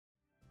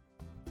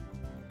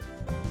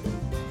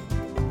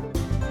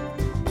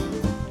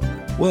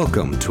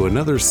Welcome to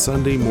another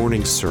Sunday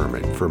morning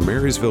sermon from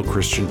Marysville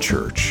Christian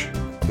Church.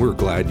 We're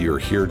glad you're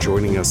here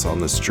joining us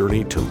on this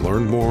journey to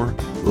learn more,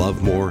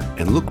 love more,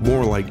 and look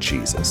more like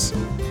Jesus.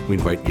 We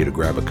invite you to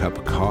grab a cup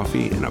of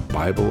coffee and a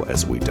Bible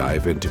as we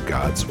dive into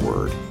God's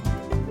Word.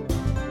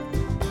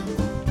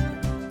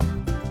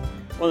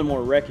 One of the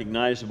more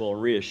recognizable,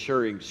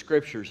 reassuring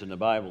scriptures in the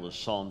Bible is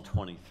Psalm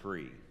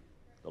 23.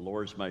 The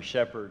Lord's my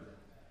shepherd,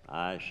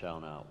 I shall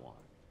not want.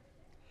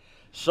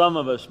 Some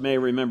of us may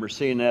remember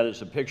seeing that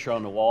as a picture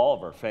on the wall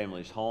of our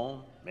family's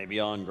home, maybe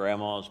on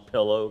grandma's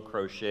pillow,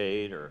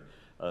 crocheted, or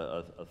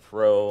a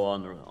throw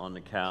on the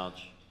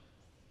couch.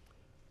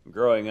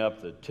 Growing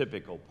up, the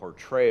typical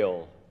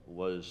portrayal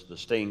was the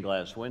stained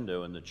glass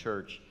window in the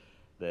church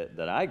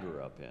that I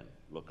grew up in.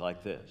 Looked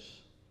like this.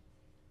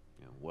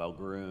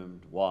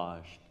 Well-groomed,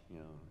 washed,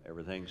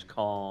 everything's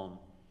calm,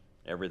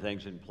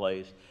 everything's in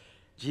place.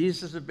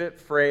 Jesus is a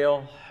bit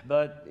frail,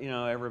 but,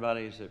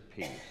 everybody's at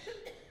peace.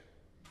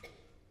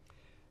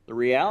 The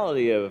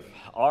reality of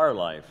our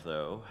life,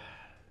 though,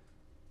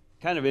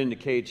 kind of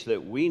indicates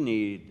that we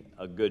need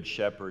a good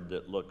shepherd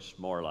that looks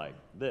more like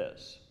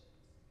this.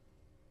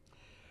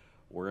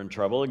 We're in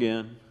trouble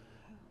again.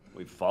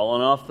 We've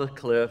fallen off the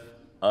cliff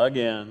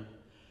again.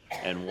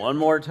 And one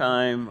more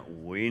time,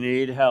 we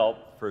need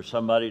help for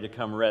somebody to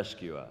come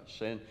rescue us.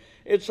 And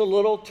it's a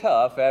little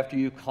tough after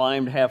you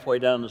climbed halfway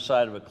down the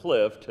side of a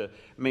cliff to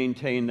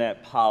maintain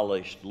that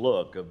polished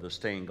look of the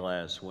stained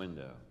glass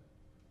window.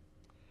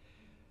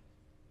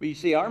 But you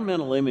see, our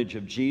mental image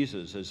of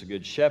Jesus as a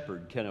good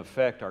shepherd can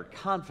affect our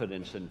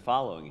confidence in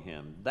following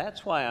him.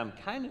 That's why I'm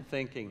kind of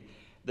thinking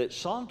that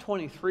Psalm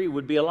 23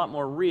 would be a lot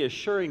more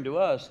reassuring to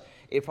us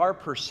if our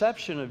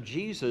perception of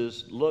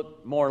Jesus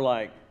looked more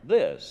like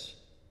this.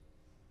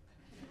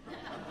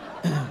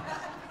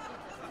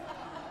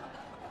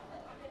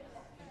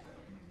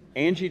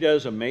 Angie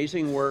does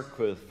amazing work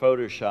with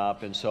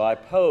Photoshop, and so I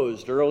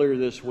posed earlier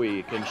this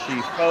week, and she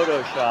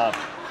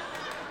Photoshopped.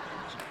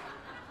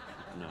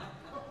 No.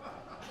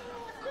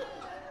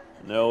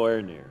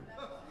 Nowhere near.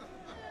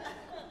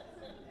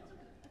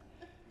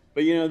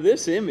 But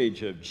this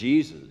image of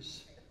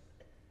Jesus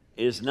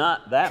is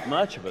not that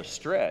much of a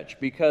stretch,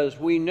 because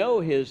we know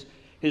his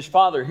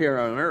father here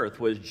on earth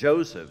was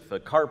Joseph, a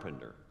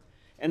carpenter.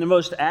 And the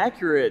most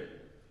accurate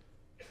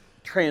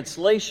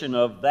translation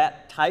of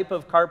that type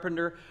of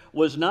carpenter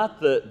was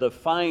not the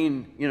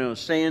fine,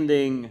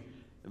 sanding,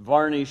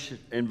 varnish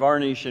and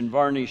varnish and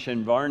varnish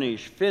and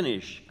varnish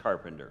finish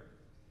carpenter.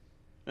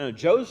 No,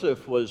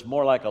 Joseph was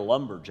more like a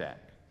lumberjack.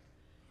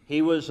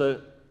 He was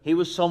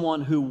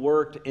someone who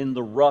worked in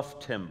the rough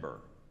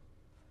timber.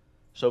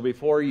 So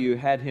before you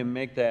had him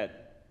make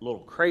that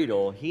little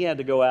cradle, he had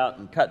to go out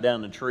and cut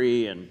down the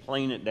tree and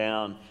plane it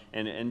down.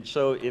 And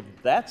so if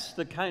that's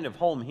the kind of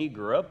home he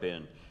grew up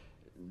in,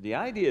 the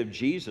idea of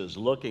Jesus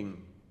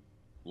looking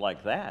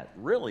like that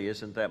really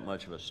isn't that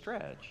much of a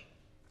stretch.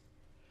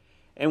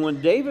 And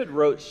when David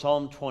wrote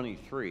Psalm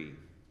 23,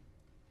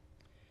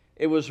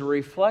 it was a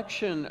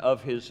reflection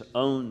of his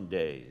own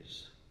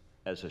days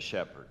as a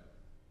shepherd.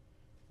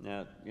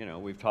 Now,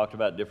 we've talked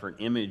about different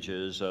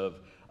images of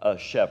a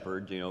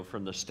shepherd,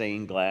 from the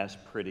stained glass,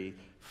 pretty,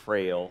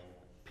 frail,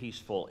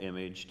 peaceful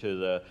image to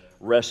the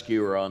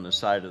rescuer on the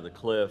side of the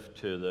cliff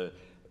to the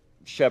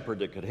shepherd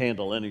that could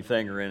handle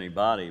anything or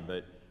anybody.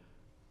 But,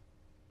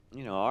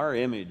 our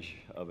image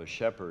of a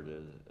shepherd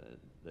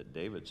that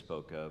David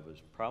spoke of is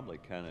probably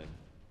kind of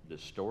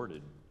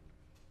distorted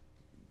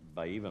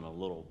by even a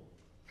little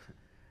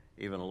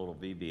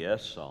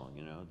VBS song.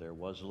 There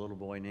was a little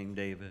boy named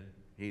David.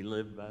 He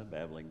lived by a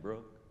babbling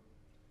brook.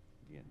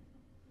 Yeah.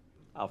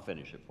 I'll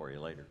finish it for you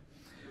later.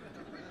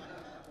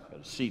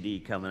 Got a CD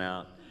coming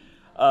out.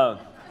 I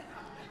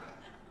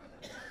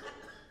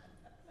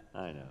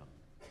know.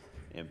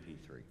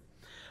 MP3.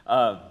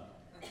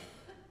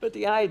 But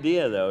the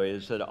idea, though,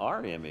 is that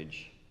our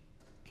image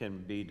can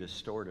be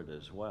distorted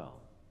as well.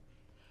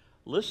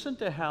 Listen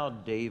to how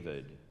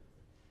David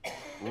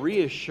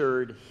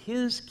reassured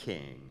his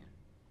king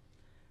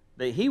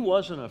that he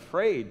wasn't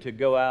afraid to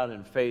go out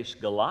and face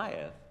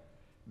Goliath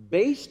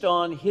based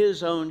on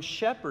his own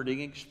shepherding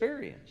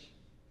experience.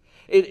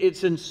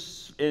 It's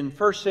in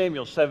 1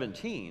 Samuel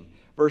 17,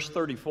 verse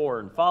 34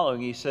 and following,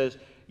 he says,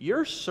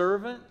 "Your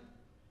servant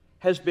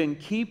has been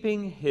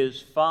keeping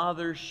his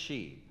father's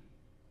sheep."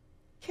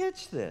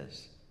 Catch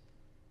this.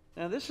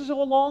 Now, this is a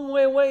long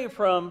way away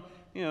from,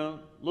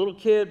 little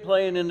kid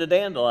playing in the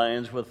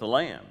dandelions with the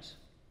lambs.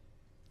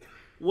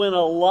 When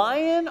a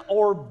lion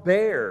or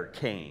bear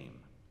came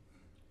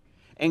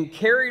and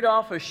carried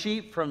off a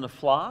sheep from the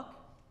flock,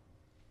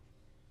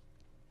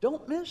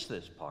 don't miss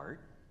this part,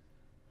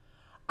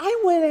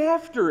 I went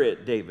after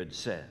it, David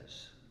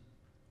says.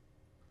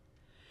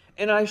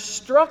 And I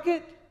struck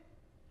it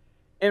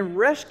and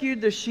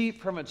rescued the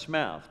sheep from its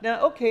mouth.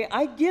 Now, okay,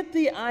 I get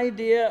the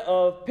idea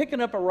of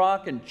picking up a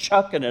rock and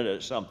chucking it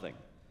at something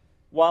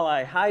while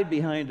I hide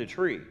behind a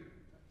tree.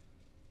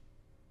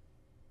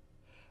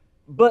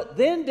 But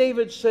then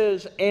David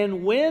says,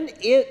 and when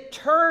it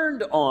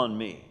turned on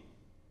me,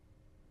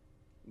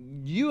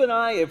 You and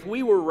I, if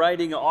we were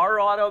writing our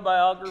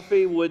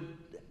autobiography, would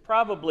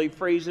probably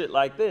phrase it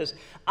like this: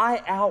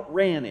 I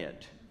outran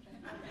it.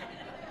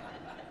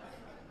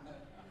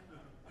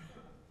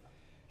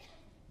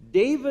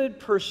 David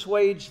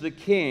persuades the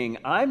king,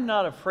 I'm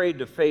not afraid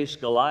to face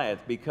Goliath,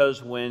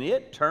 because when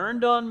it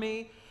turned on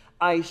me,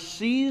 I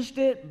seized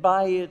it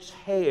by its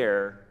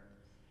hair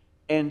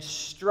and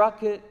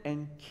struck it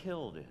and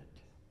killed it.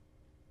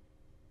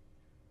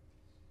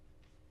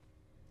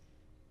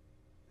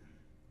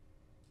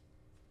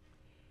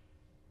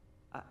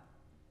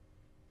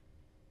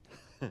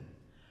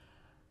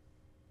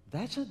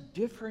 That's a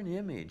different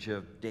image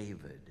of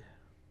David.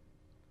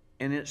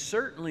 And it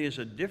certainly is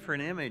a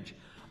different image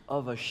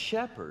of a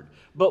shepherd.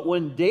 But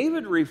when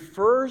David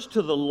refers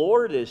to the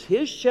Lord as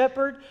his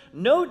shepherd,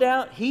 no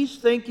doubt he's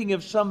thinking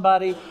of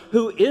somebody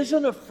who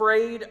isn't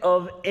afraid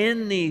of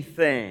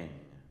anything.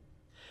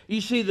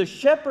 You see, the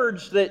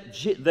shepherds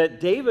that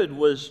David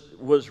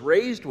was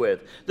raised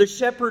with, the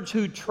shepherds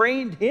who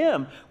trained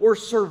him, were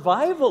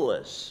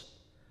survivalists.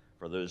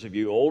 For those of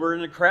you older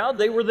in the crowd,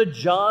 they were the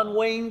John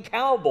Wayne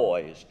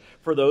Cowboys.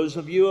 For those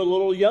of you a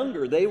little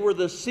younger, they were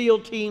the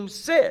SEAL Team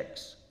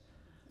 6.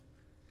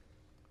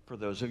 For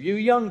those of you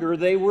younger,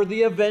 they were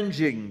the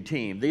Avenging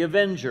Team, the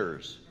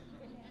Avengers.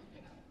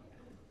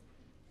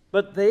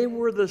 But they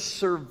were the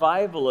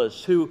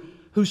survivalists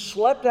who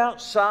slept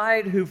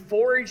outside, who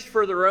foraged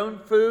for their own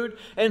food,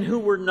 and who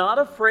were not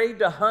afraid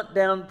to hunt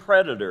down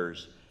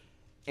predators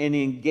and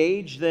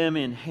engage them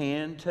in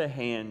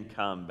hand-to-hand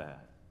combat.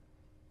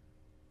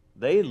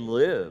 They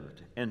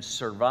lived and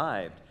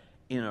survived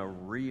in a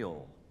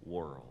real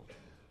world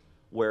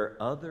where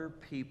other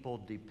people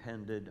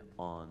depended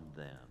on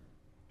them.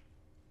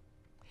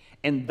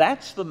 And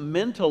that's the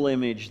mental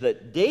image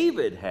that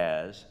David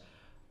has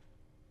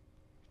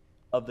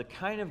of the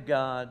kind of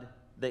God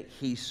that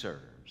he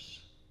serves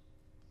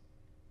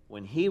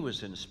when he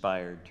was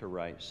inspired to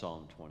write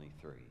Psalm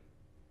 23.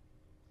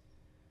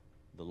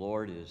 The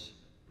Lord is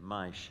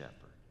my shepherd.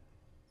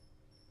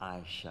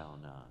 I shall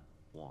not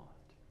want.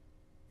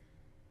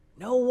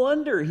 No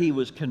wonder he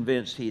was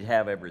convinced he'd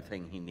have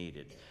everything he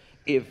needed.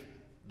 If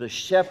the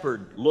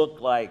shepherd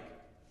looked like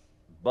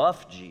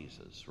buff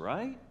Jesus,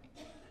 right?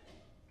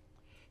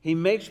 He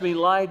makes me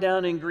lie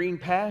down in green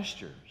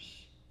pastures.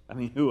 I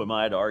mean, who am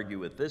I to argue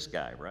with this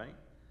guy, right?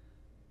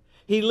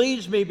 He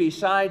leads me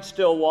beside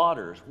still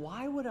waters.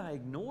 Why would I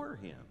ignore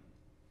him?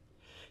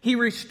 He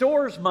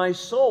restores my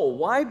soul.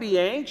 Why be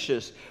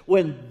anxious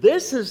when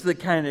this is the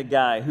kind of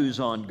guy who's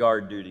on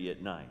guard duty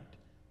at night?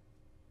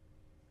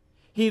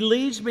 He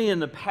leads me in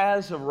the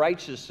paths of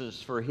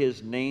righteousness for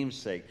his name's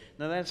sake.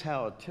 Now, that's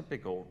how a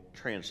typical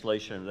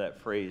translation of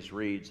that phrase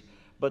reads.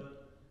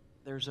 But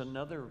there's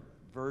another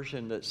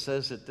version that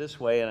says it this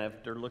way, and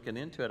after looking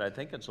into it, I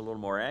think it's a little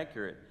more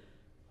accurate.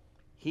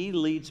 He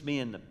leads me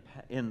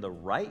in the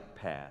right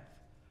path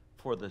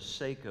for the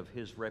sake of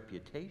his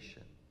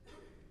reputation.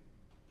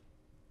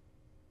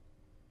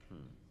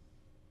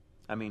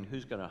 I mean,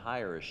 who's going to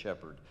hire a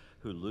shepherd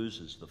who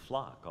loses the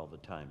flock all the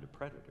time to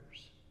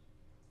predators?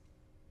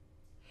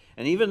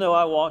 And even though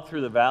I walk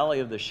through the valley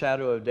of the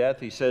shadow of death,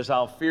 he says,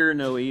 I'll fear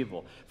no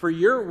evil, for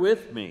you're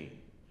with me.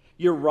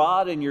 Your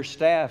rod and your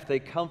staff, they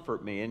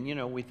comfort me.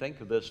 And, we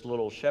think of this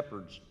little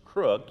shepherd's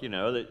crook,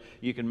 that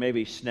you can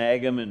maybe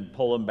snag him and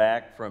pull him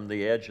back from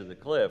the edge of the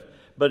cliff.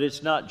 But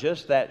it's not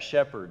just that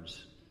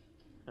shepherd's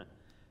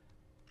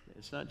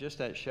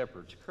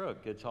crook.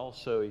 It's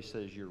also, he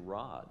says, your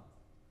rod.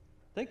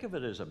 Think of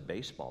it as a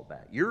baseball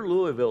bat. Your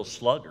Louisville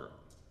Slugger.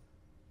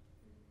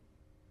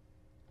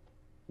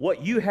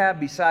 What you have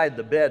beside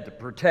the bed to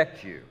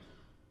protect you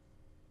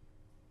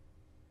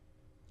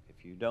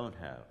if you don't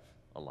have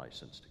a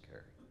license to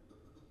carry.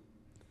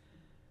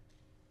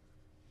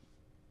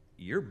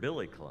 Your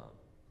billy club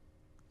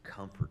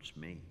comforts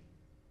me.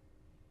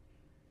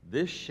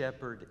 This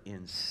shepherd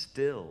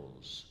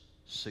instills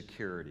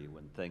security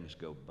when things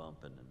go bump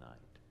in the night.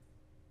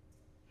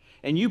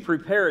 And you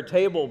prepare a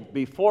table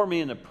before me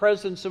in the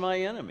presence of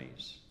my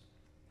enemies.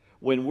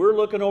 When we're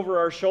looking over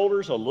our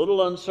shoulders, a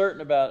little uncertain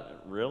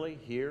about, really,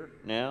 here,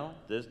 now,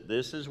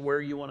 this is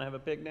where you want to have a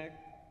picnic?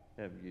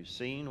 Have you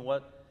seen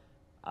what?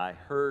 I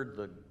heard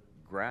the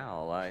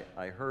growl.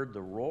 I heard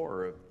the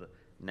roar of the,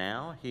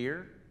 now,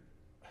 here?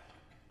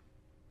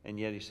 And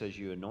yet he says,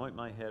 you anoint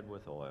my head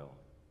with oil.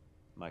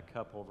 My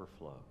cup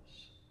overflows.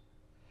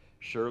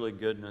 Surely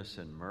goodness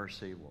and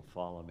mercy will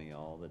follow me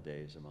all the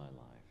days of my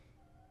life.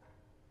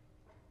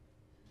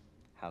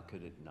 How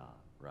could it not,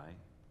 right?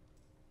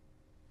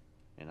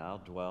 And I'll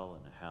dwell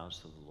in the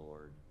house of the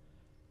Lord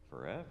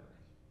forever.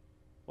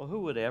 Well, who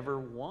would ever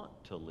want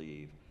to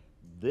leave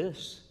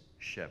this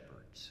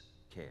shepherd's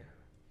care?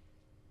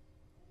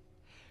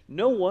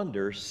 No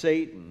wonder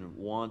Satan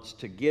wants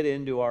to get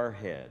into our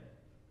head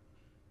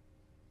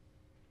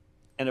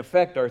and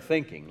affect our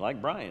thinking,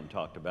 like Brian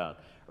talked about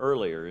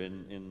earlier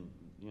in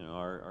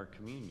our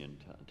communion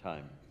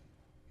time.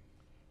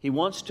 He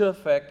wants to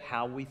affect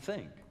how we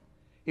think.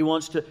 He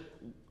wants to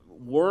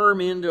worm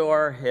into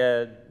our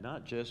head,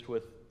 not just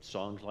with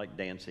songs like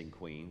Dancing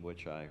Queen,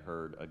 which I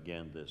heard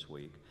again this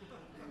week,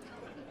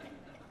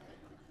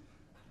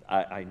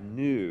 I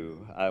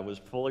knew I was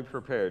fully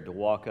prepared to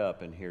walk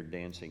up and hear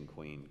Dancing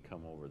Queen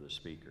come over the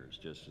speakers,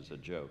 just as a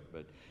joke.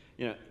 But,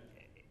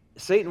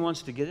 Satan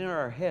wants to get in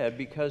our head,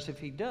 because if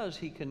he does,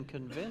 he can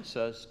convince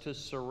us to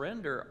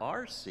surrender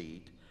our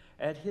seat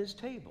at his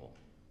table.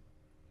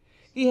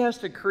 He has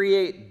to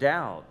create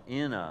doubt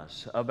in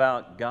us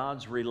about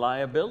God's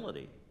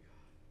reliability.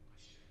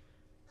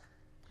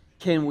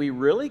 Can we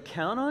really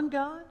count on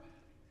God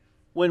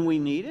when we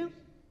need him?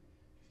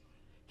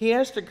 He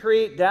has to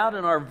create doubt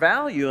in our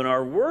value and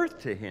our worth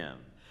to him.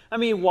 I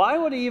mean, why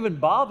would he even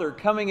bother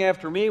coming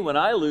after me when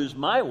I lose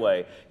my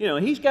way?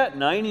 He's got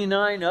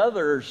 99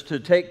 others to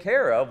take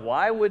care of.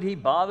 Why would he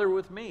bother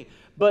with me?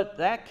 But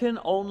that can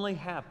only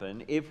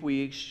happen if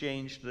we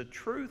exchange the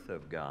truth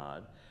of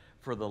God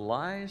for the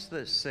lies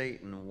that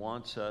Satan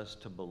wants us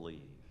to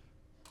believe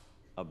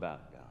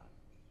about God.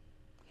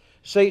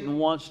 Satan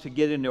wants to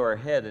get into our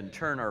head and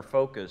turn our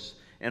focus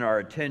and our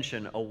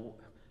attention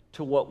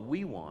to what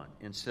we want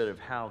instead of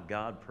how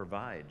God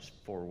provides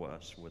for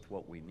us with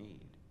what we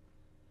need.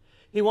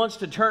 He wants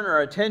to turn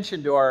our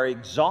attention to our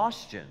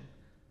exhaustion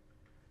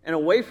and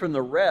away from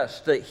the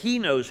rest that he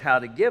knows how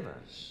to give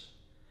us.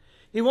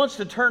 He wants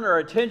to turn our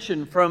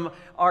attention from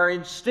our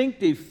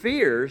instinctive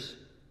fears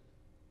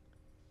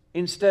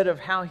instead of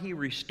how he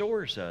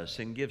restores us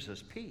and gives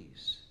us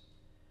peace.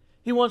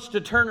 He wants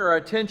to turn our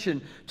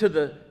attention to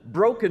the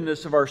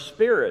brokenness of our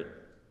spirit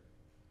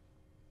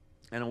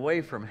and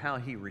away from how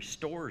he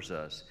restores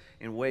us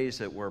in ways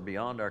that were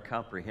beyond our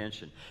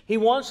comprehension. He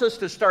wants us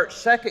to start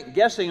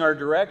second-guessing our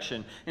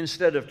direction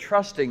instead of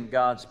trusting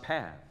God's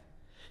path.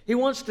 He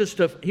wants us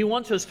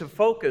to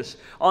focus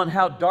on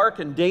how dark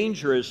and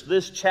dangerous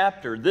this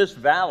chapter, this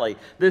valley,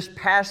 this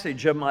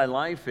passage of my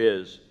life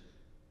is,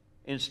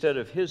 instead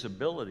of his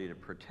ability to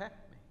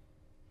protect me.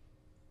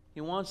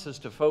 He wants us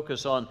to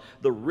focus on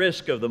the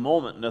risk of the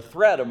moment and the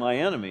threat of my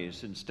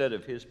enemies instead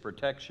of his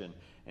protection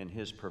and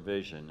his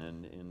provision.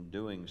 And in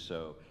doing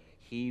so,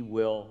 he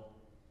will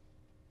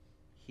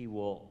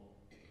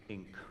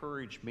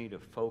encourage me to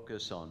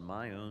focus on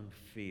my own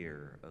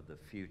fear of the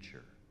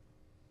future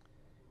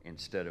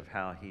instead of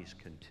how he's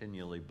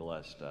continually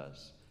blessed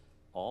us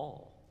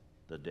all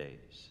the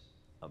days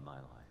of my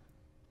life.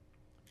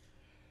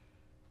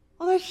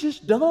 Well, that's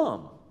just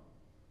dumb,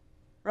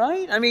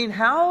 right? I mean,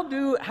 how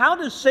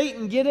does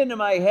Satan get into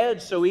my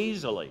head so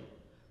easily?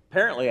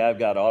 Apparently, I've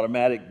got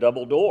automatic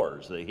double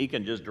doors that he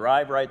can just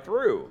drive right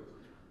through.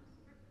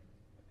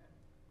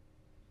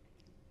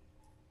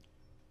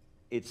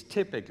 It's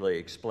typically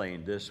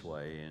explained this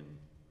way in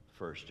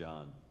 1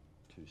 John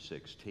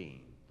 2:16.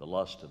 The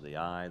lust of the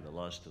eye, the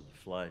lust of the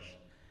flesh,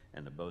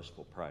 and the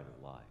boastful pride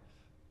of life.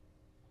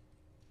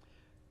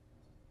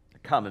 A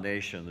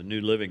combination of the New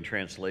Living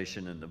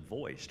Translation and the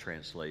Voice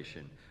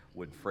Translation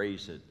would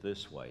phrase it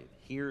this way.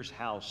 Here's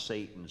how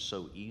Satan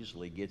so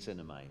easily gets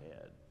into my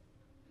head.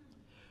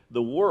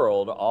 The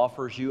world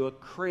offers you a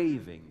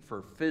craving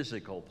for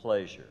physical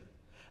pleasure.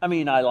 I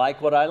mean, I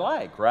like what I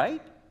like,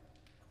 right?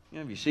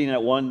 Have you seen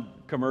that one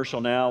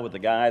commercial now with the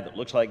guy that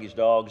looks like his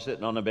dog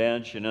sitting on a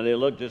bench? They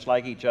look just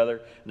like each other,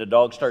 and the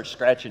dog starts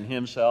scratching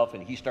himself,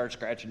 and he starts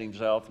scratching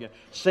himself.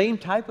 Same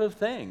type of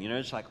thing.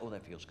 It's like, oh,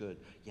 that feels good.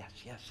 Yes,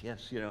 yes,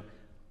 yes.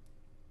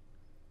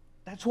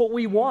 That's what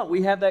we want.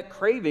 We have that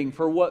craving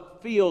for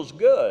what feels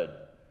good,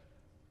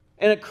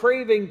 and a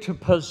craving to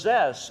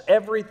possess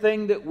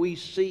everything that we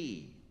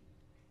see.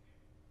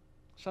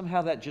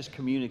 Somehow that just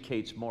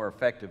communicates more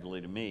effectively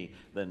to me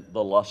than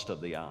the lust of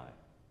the eye.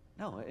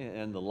 No,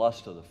 and the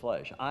lust of the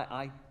flesh.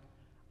 I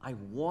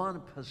want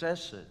to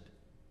possess it.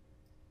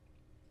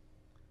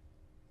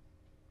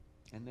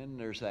 And then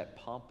there's that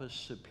pompous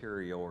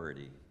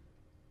superiority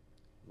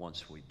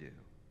once we do.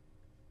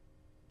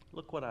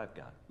 Look what I've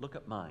got. Look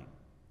at mine.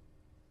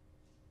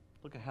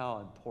 Look at how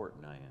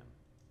important I am.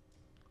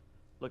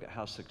 Look at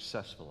how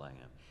successful I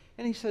am.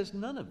 And he says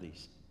none of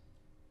these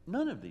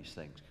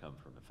things come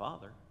from the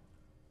Father.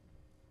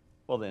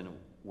 Well, then,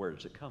 where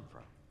does it come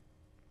from?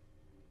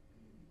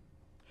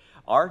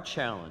 Our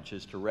challenge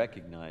is to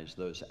recognize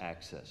those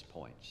access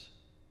points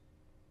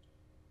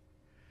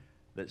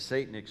that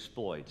Satan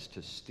exploits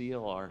to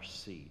steal our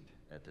seat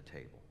at the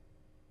table.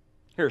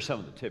 Here are some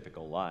of the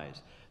typical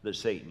lies that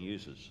Satan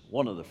uses.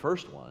 One of the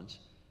first ones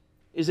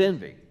is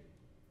envy.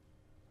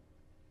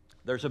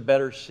 There's a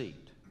better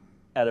seat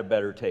at a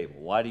better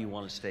table. Why do you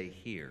want to stay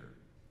here?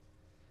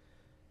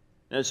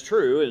 And it's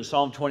true, in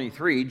Psalm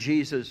 23,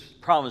 Jesus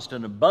promised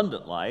an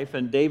abundant life,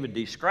 and David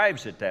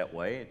describes it that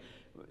way.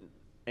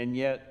 And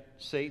yet,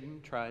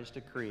 Satan tries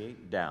to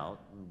create doubt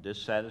and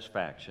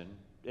dissatisfaction.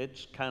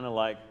 It's kind of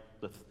like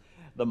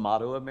the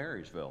motto of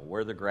Marysville,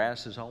 where the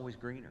grass is always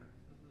greener.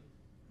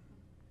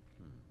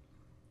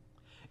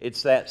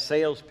 It's that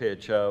sales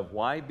pitch of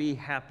why be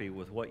happy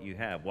with what you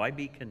have? Why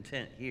be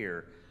content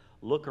here?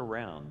 Look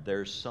around.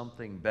 There's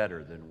something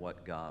better than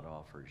what God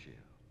offers you.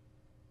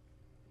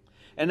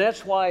 And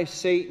that's why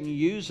Satan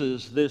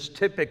uses this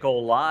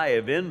typical lie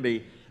of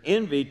envy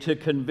to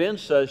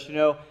convince us,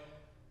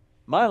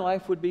 My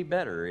life would be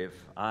better if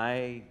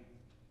I'll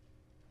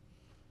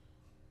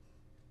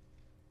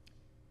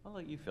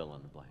let you fill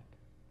in the blank.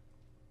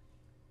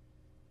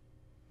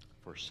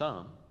 For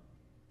some,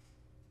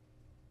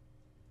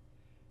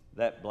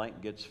 that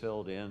blank gets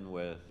filled in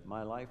with,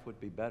 my life would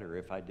be better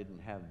if I didn't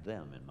have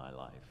them in my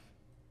life.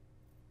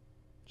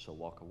 So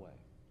walk away.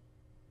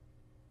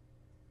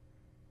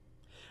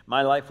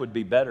 My life would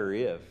be better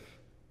if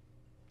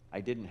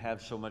I didn't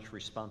have so much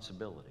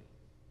responsibility.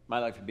 My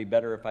life would be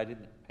better if I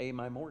didn't pay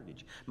my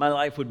mortgage. My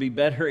life would be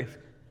better if,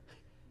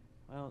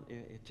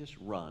 it just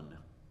run.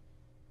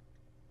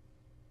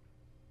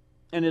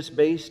 And it's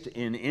based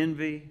in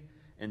envy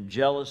and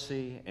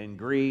jealousy and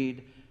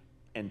greed,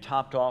 and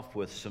topped off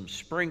with some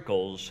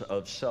sprinkles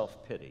of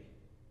self-pity.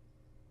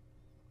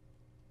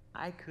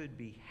 I could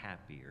be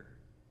happier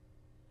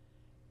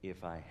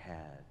if I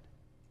had.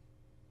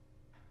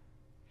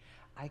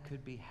 I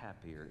could be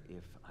happier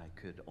if I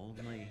could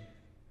only.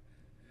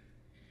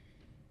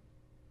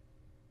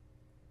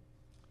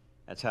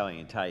 That's how he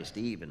enticed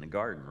Eve in the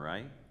garden,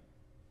 right?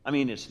 I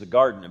mean, it's the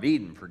Garden of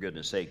Eden, for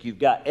goodness sake. You've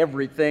got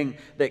everything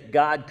that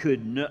God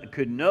could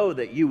know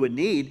that you would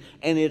need,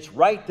 and it's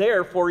right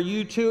there for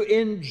you to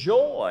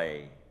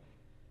enjoy.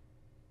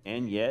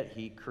 And yet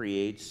he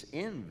creates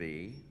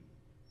envy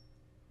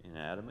in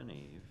Adam and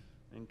Eve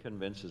and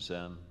convinces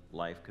them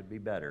life could be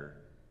better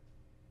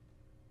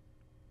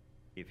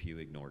if you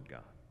ignored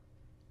God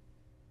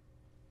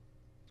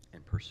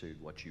and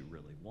pursued what you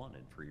really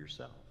wanted for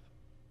yourself.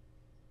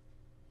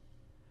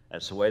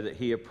 That's the way that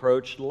he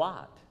approached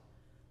Lot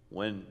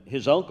when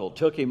his uncle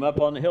took him up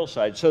on the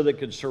hillside so they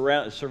could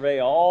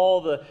survey all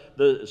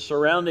the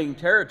surrounding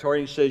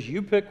territory. He says,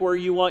 you pick where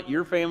you want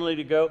your family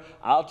to go.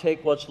 I'll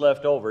take what's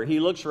left over. He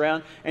looks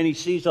around and he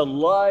sees a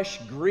lush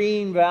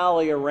green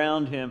valley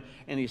around him.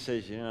 And he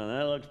says,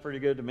 that looks pretty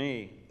good to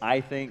me.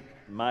 I think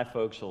my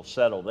folks will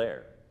settle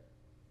there.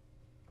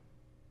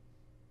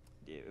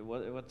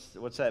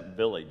 What's that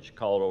village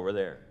called over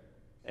there?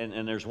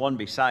 And there's one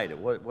beside it.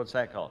 What's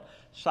that called?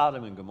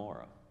 Sodom and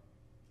Gomorrah.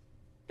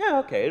 Yeah,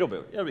 okay, it'll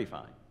be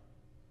fine.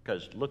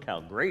 Because look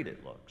how great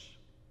it looks.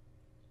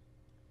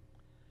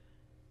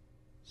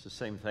 It's the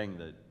same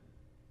thing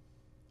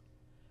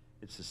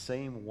it's the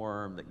same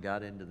worm that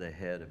got into the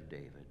head of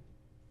David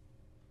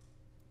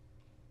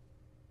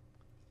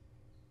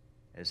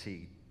as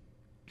he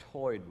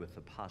toyed with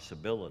the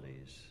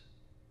possibilities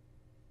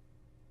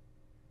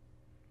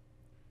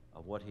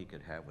of what he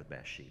could have with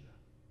Bathsheba,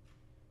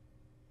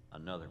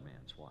 another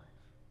man's wife.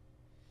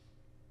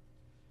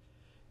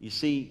 You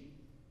see,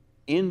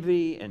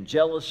 envy and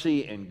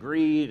jealousy and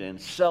greed and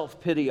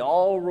self-pity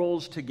all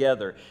rolls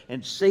together,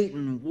 and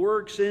Satan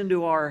works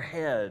into our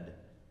head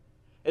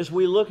as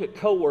we look at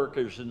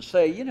coworkers and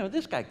say,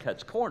 this guy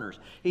cuts corners.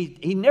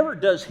 He never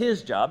does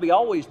his job. He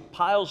always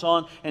piles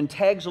on and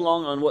tags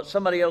along on what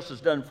somebody else has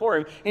done for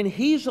him, and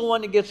he's the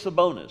one that gets the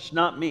bonus,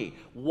 not me.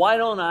 Why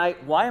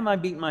am I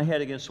beating my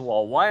head against the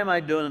wall? Why am I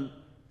doing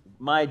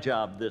my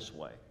job this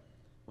way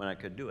when I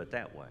could do it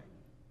that way?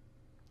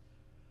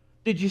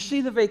 Did you see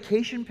the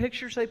vacation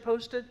pictures they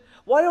posted?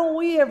 Why don't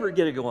we ever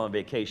get to go on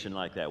vacation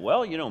like that?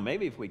 Well,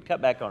 maybe if we'd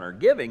cut back on our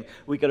giving,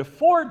 we could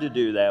afford to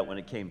do that when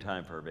it came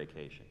time for a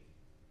vacation.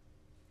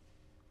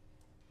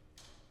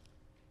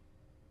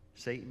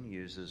 Satan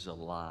uses a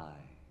lie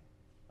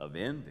of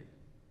envy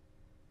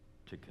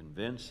to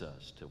convince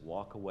us to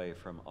walk away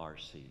from our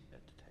seat at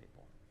the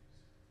table.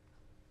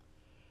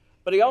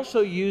 But he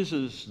also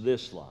uses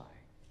this lie: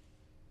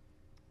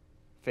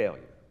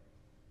 failure.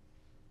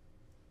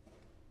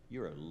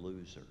 You're a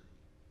loser.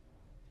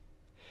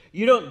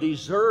 You don't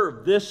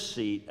deserve this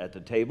seat at the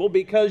table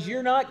because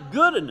you're not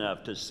good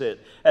enough to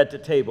sit at the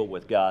table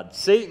with God.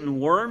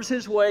 Satan worms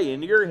his way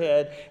into your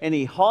head, and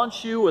he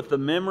haunts you with the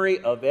memory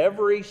of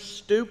every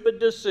stupid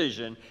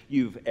decision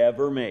you've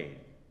ever made.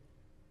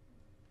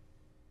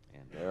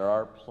 And there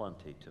are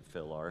plenty to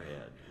fill our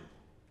head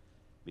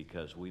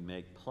because we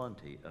make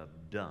plenty of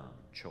dumb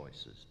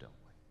choices, don't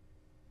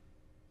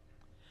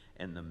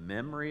we? And the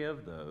memory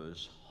of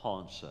those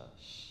haunts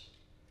us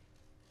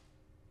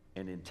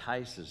and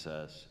entices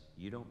us.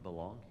 You don't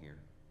belong here.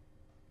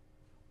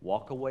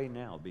 Walk away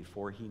now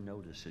before he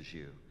notices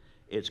you.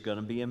 It's going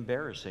to be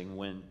embarrassing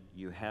when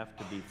you have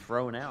to be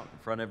thrown out in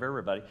front of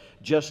everybody.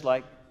 Just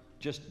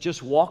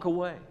walk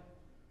away.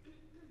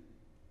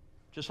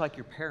 Just like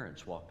your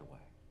parents walked away.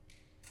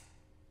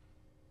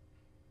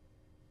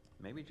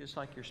 Maybe just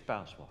like your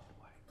spouse walked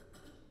away.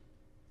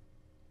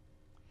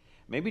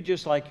 Maybe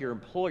just like your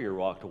employer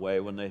walked away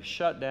when they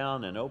shut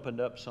down and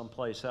opened up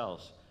someplace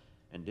else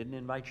and didn't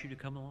invite you to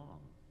come along.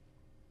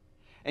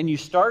 And you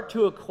start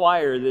to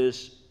acquire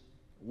this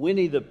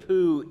Winnie the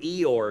Pooh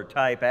Eeyore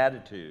type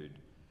attitude.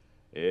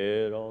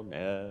 It'll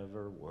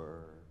never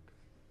work.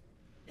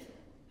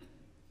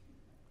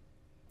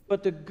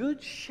 But the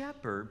Good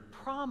Shepherd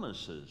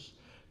promises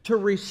to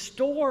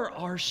restore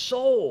our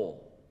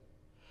soul.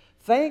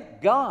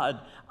 Thank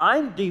God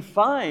I'm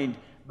defined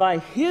by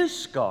his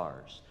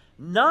scars,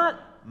 not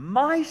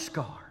my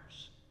scars.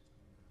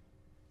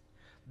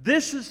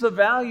 This is the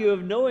value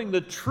of knowing the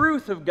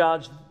truth of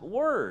God's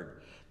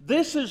Word.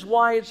 This is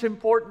why it's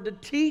important to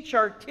teach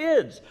our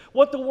kids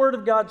what the Word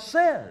of God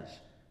says.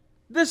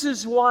 This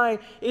is why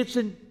it's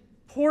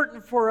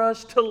important for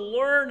us to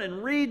learn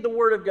and read the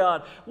Word of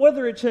God,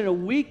 whether it's in a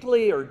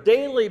weekly or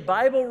daily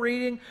Bible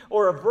reading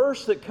or a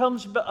verse that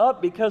comes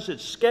up because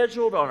it's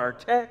scheduled on our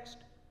text,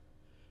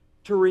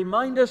 to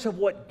remind us of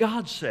what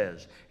God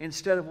says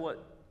instead of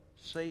what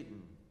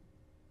Satan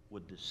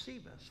would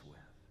deceive us with.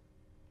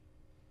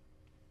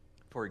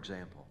 For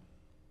example,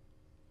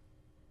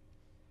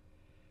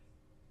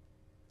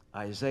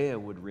 Isaiah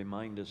would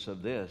remind us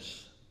of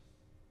this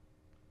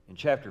in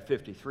chapter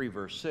 53,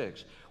 verse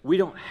 6. We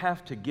don't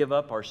have to give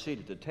up our seat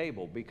at the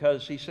table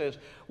because he says,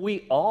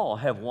 we all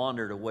have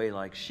wandered away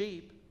like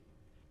sheep.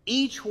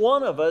 Each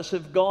one of us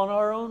have gone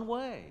our own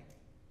way.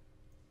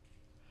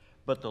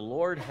 But the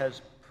Lord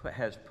has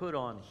put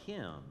on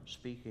him,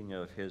 speaking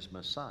of his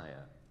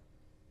Messiah,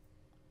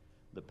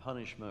 the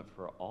punishment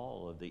for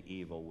all of the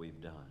evil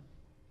we've done.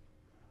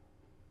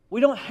 We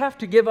don't have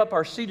to give up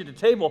our seat at the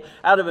table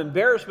out of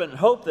embarrassment and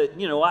hope that,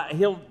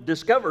 he'll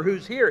discover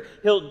who's here.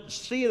 He'll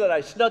see that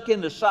I snuck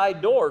in the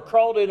side door,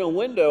 crawled in a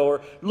window,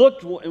 or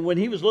looked when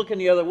he was looking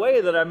the other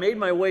way that I made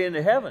my way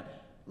into heaven.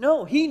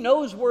 No, he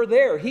knows we're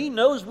there. He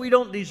knows we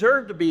don't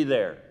deserve to be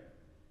there.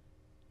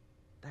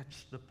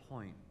 That's the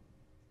point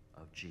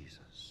of Jesus.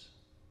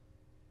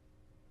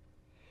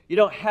 You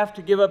don't have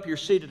to give up your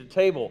seat at the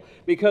table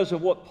because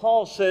of what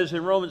Paul says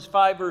in Romans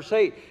 5, verse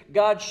 8.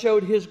 God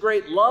showed his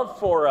great love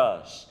for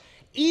us.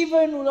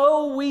 Even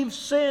though we've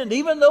sinned,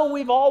 even though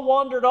we've all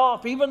wandered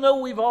off, even though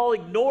we've all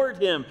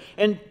ignored him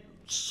and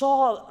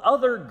saw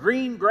other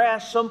green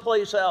grass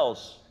someplace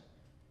else.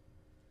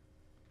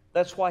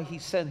 That's why he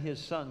sent his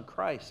son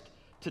Christ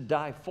to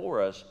die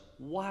for us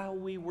while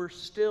we were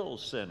still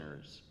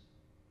sinners.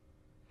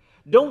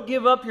 Don't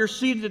give up your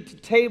seat at the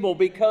table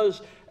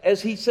because,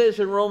 as he says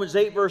in Romans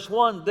 8, verse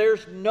 1,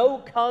 there's no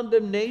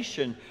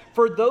condemnation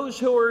for those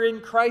who are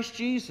in Christ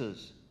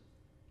Jesus.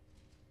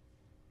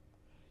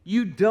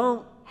 You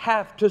don't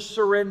have to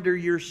surrender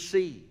your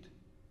seat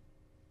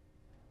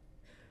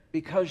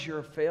because you're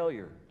a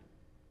failure,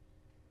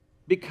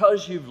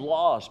 because you've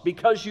lost,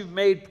 because you've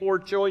made poor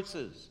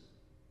choices.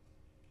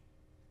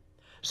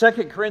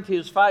 2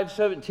 Corinthians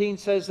 5:17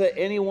 says that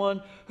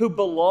anyone who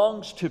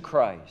belongs to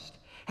Christ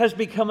has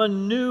become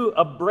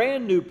a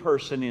brand new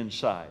person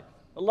inside.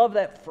 I love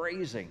that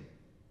phrasing.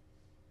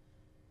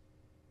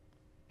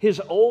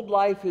 His old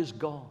life is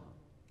gone.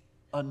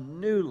 A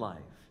new life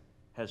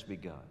has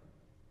begun.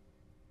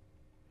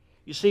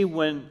 You see,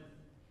 when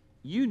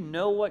you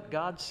know what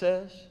God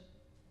says,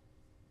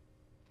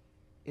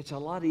 it's a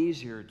lot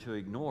easier to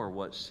ignore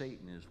what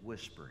Satan is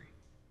whispering.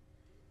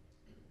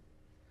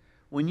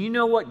 When you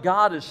know what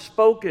God has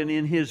spoken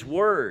in His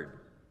Word,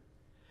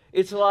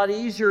 it's a lot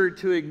easier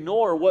to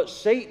ignore what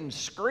Satan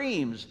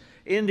screams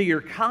into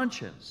your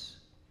conscience,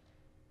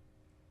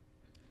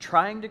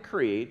 trying to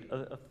create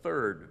a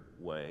third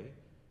way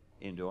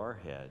into our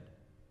head,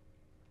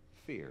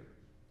 fear.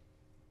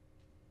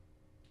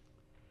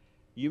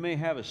 You may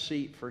have a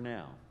seat for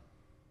now,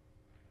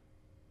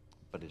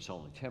 but it's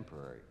only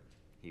temporary,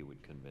 he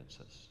would convince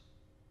us.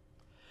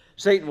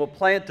 Satan will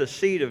plant the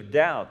seed of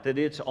doubt that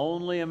it's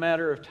only a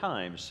matter of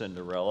time,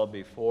 Cinderella,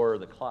 before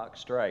the clock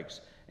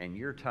strikes and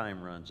your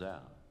time runs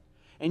out.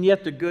 And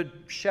yet the Good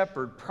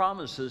Shepherd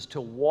promises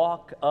to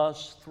walk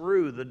us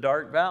through the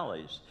dark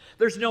valleys.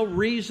 There's no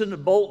reason to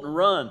bolt and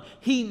run.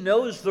 He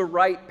knows the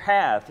right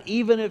path,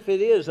 even if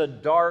it is a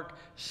dark,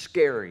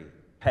 scary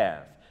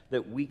path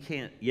that we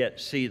can't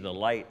yet see the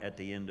light at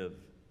the end of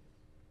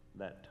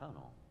that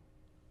tunnel.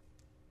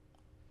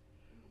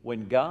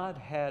 When God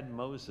had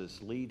Moses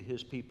lead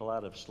his people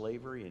out of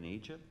slavery in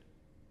Egypt,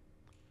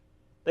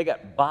 they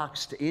got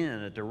boxed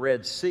in at the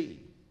Red Sea.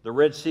 The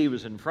Red Sea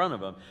was in front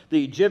of them.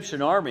 The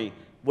Egyptian army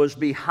was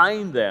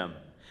behind them.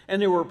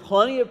 And there were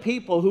plenty of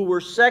people who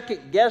were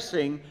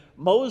second-guessing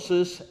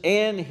Moses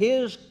and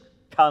his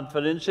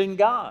confidence in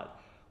God.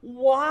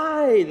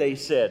 Why, they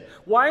said,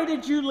 why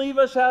did you leave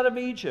us out of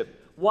Egypt?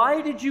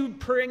 Why did you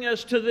bring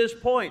us to this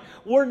point?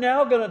 We're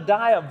now going to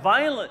die a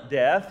violent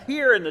death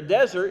here in the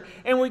desert,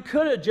 and we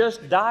could have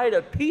just died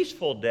a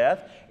peaceful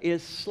death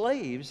as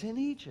slaves in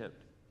Egypt.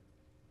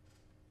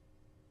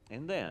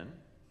 And then,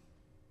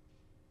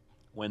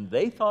 when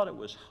they thought it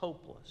was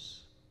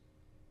hopeless,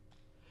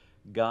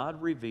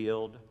 God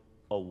revealed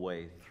a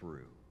way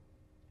through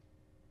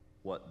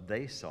what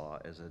they saw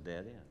as a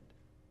dead end.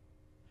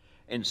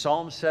 In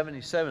Psalm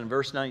 77,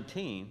 verse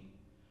 19,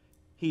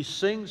 he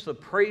sings the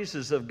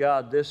praises of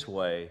God this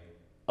way: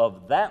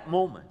 of that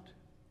moment,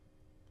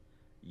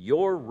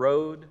 your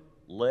road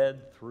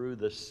led through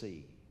the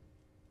sea,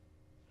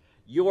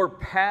 your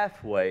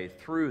pathway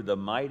through the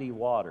mighty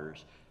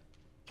waters.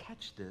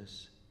 Catch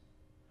this,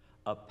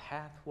 a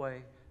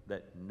pathway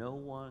that no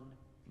one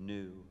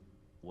knew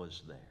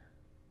was there.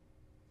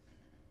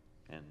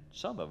 And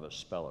some of us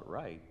spell it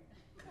right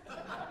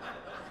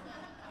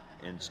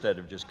instead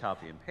of just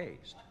copy and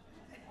paste.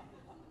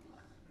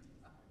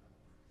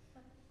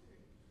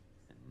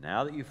 And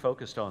now that you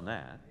focused on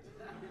that,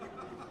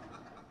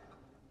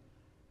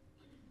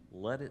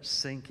 let it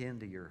sink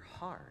into your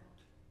heart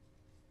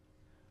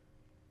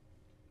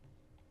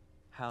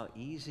how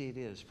easy it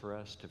is for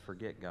us to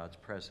forget God's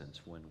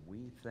presence when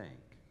we think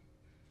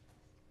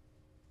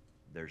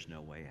there's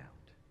no way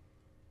out.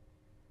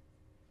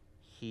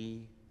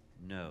 He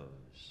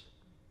knows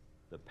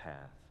the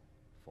path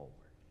forward.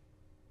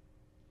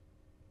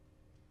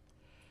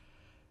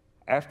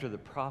 After the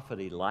prophet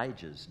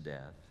Elijah's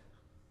death,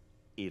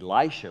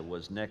 Elisha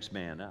was next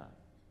man up.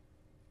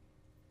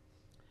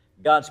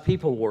 God's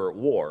people were at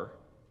war,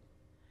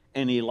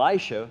 and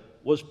Elisha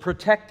was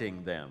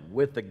protecting them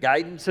with the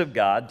guidance of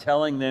God,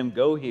 telling them,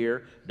 go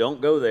here,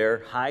 don't go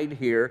there, hide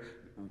here,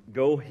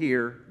 go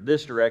here,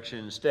 this direction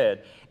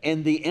instead.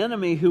 And the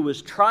enemy who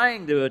was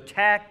trying to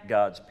attack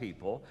God's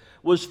people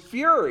was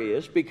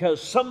furious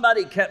because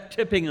somebody kept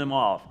tipping them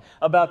off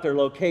about their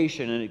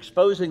location and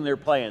exposing their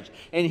plans.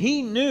 And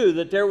he knew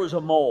that there was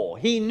a mole.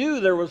 He knew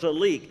there was a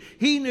leak.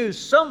 He knew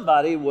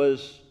somebody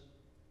was...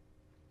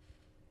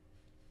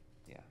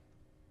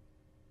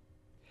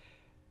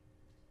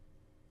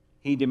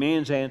 He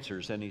demands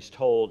answers, and he's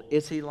told,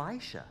 it's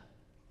Elisha.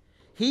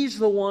 He's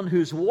the one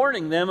who's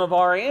warning them of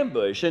our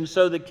ambush. And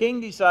so the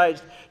king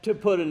decides to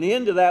put an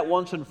end to that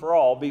once and for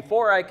all.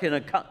 Before I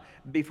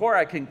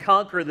can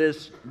conquer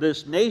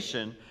this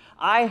nation,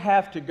 I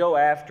have to go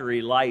after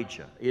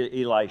Elisha.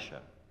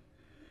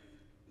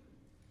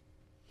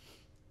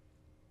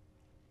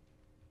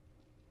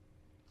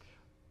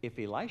 If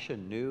Elisha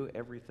knew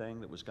everything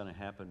that was going to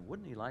happen,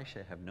 wouldn't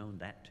Elisha have known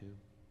that too?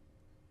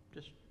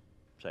 Just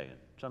saying.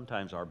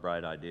 Sometimes our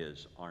bright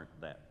ideas aren't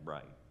that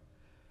bright.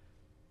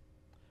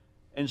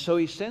 And so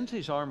he sends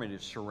his army to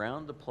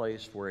surround the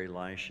place where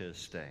Elisha is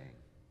staying.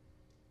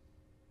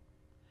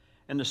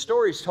 And the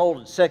story is told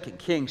in 2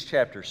 Kings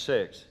chapter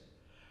 6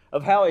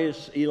 of how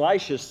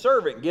Elisha's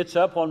servant gets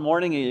up one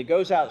morning and he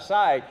goes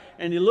outside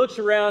and he looks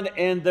around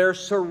and they're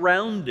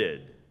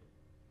surrounded.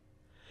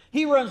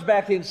 He runs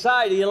back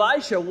inside.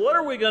 Elisha, what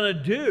are we going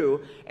to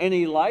do? And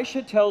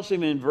Elisha tells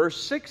him in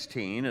verse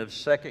 16 of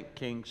 2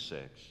 Kings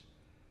 6,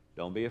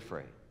 don't be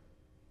afraid.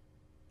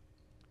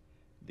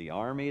 The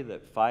army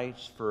that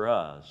fights for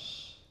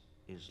us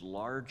is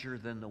larger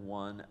than the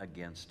one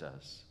against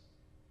us.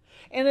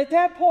 And at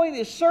that point,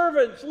 his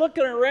servant's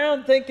looking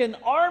around thinking,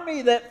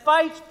 army that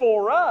fights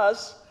for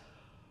us?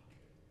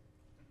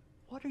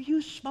 What are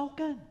you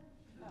smoking?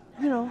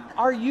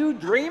 Are you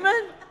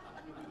dreaming?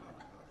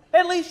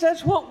 At least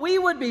that's what we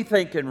would be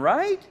thinking,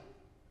 right?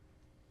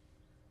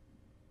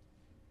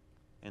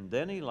 And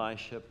then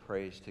Elisha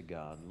prays to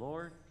God,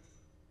 Lord,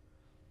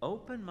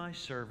 open my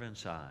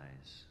servant's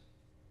eyes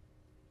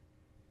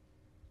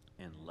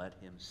and let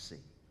him see.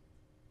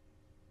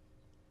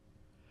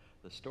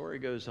 The story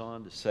goes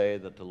on to say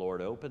that the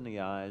Lord opened the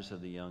eyes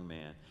of the young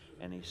man,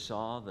 and he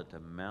saw that the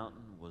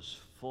mountain was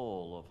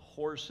full of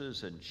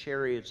horses and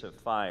chariots of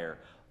fire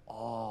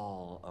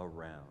all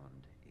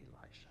around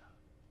Elisha.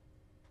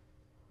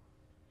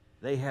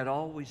 They had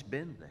always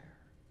been there.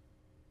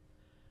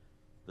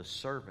 The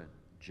servant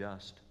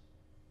just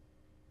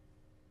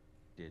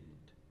didn't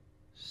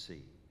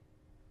see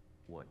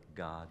what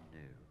God knew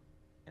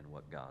and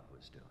what God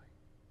was doing.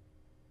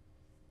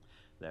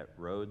 That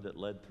road that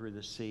led through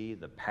the sea,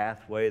 the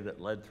pathway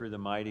that led through the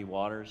mighty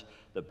waters,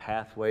 the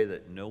pathway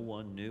that no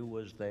one knew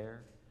was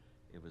there,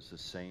 it was the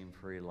same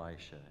for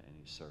Elisha and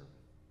his servant.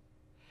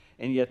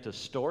 And yet the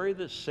story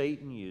that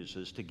Satan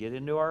uses to get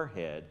into our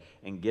head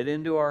and get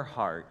into our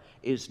heart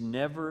is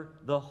never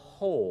the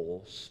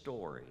whole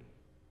story.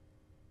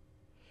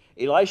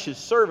 Elisha's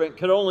servant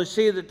could only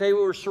see that they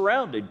were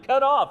surrounded,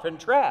 cut off, and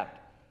trapped.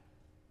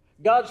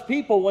 God's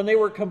people, when they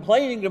were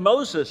complaining to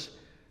Moses,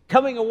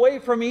 coming away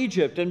from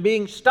Egypt and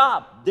being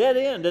stopped, dead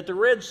end at the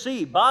Red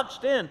Sea,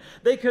 boxed in,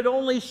 they could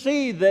only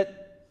see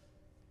that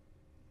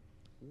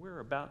we're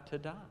about to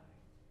die.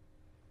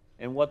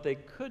 And what they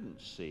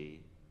couldn't see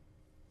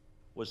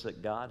was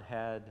that God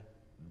had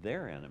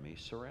their enemy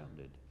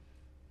surrounded.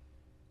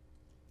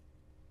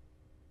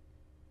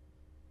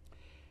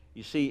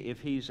 You see,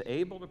 if he's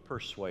able to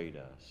persuade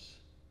us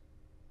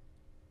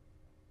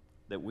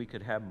that we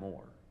could have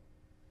more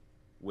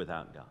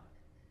without God,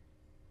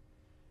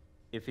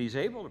 if he's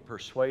able to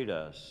persuade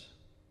us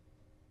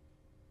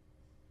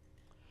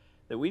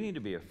that we need to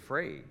be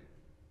afraid,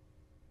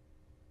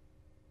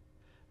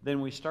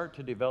 then we start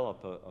to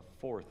develop a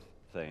fourth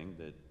thing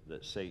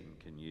that Satan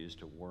can use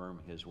to worm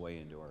his way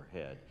into our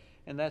head,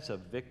 and that's a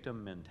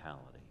victim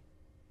mentality.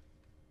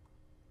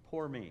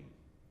 Poor me.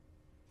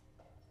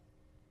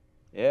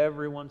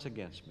 Everyone's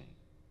against me.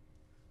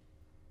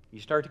 You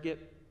start to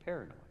get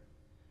paranoid.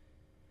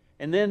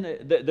 And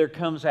then there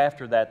comes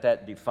after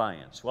that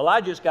defiance. Well,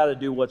 I just got to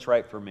do what's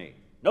right for me.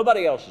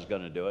 Nobody else is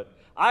going to do it.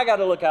 I got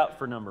to look out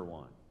for number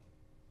one.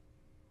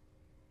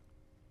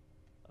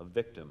 A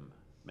victim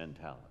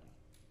mentality.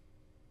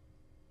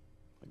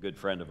 A good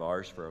friend of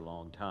ours for a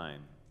long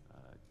time,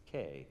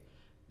 Kay,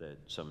 that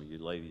some of you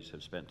ladies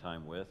have spent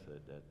time with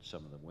at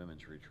some of the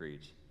women's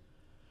retreats,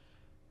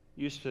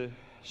 used to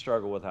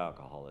struggle with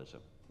alcoholism.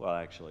 Well,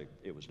 actually,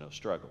 it was no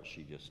struggle.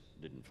 She just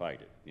didn't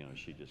fight it.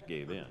 She just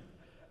gave in.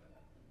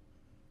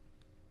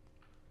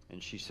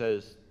 And she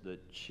says that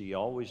she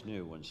always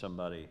knew when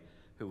somebody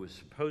who was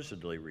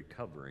supposedly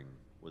recovering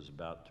was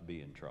about to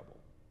be in trouble.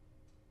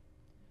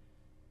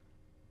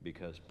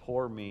 Because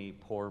poor me,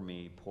 poor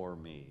me, poor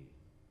me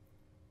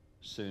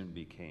soon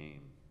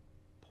became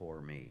poor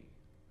me,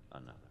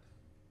 another.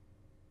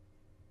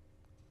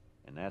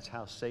 And that's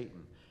how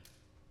Satan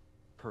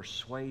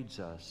persuades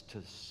us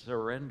to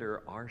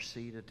surrender our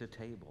seat at the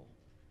table.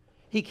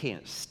 He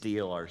can't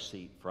steal our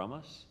seat from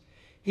us.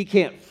 He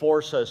can't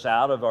force us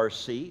out of our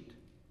seat.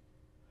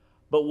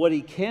 But what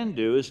he can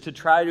do is to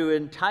try to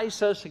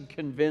entice us and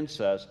convince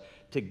us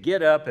to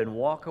get up and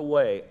walk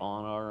away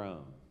on our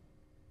own.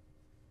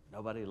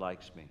 Nobody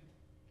likes me.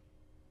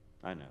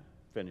 I know.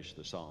 Finish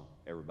the song.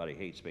 Everybody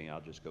hates me.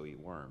 I'll just go eat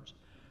worms.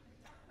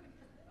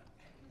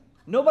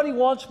 Nobody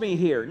wants me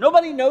here.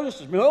 Nobody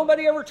notices me.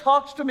 Nobody ever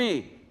talks to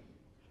me.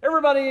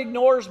 Everybody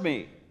ignores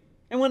me.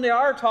 And when they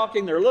are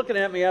talking, they're looking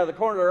at me out of the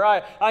corner of their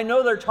eye. I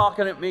know they're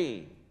talking at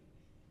me.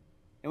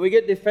 And we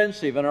get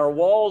defensive, and our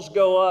walls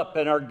go up,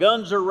 and our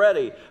guns are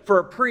ready for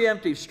a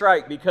preemptive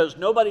strike because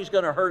nobody's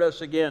going to hurt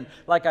us again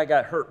like I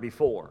got hurt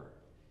before.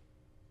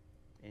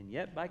 And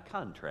yet, by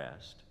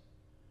contrast,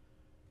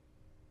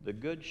 the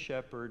Good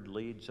Shepherd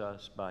leads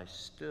us by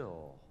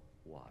still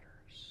waters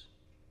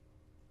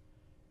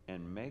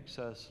and makes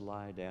us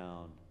lie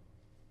down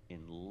in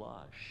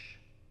lush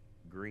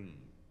green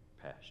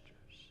pastures.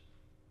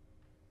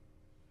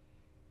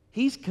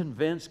 He's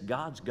convinced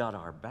God's got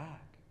our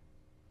back.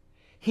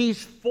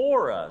 He's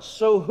for us,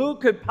 so who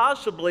could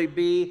possibly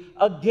be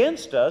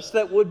against us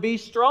that would be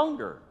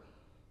stronger?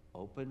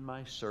 Open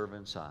my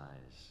servant's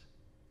eyes.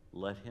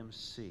 Let him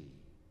see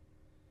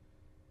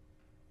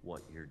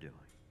what you're doing.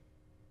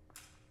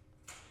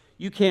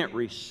 You can't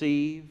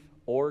receive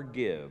or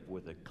give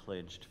with a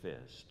clenched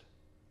fist.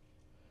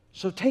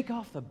 So take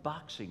off the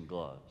boxing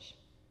gloves.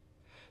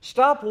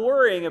 Stop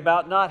worrying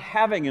about not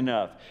having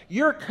enough.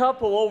 Your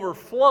cup will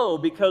overflow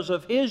because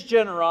of His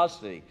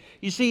generosity.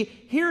 You see,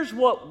 here's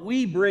what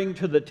we bring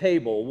to the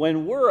table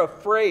when we're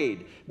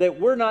afraid that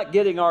we're not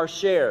getting our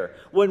share,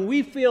 when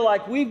we feel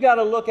like we've got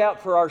to look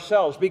out for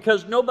ourselves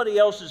because nobody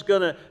else is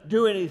going to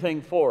do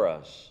anything for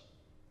us.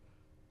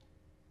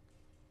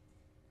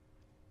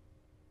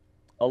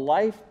 A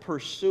life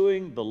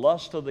pursuing the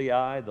lust of the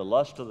eye, the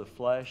lust of the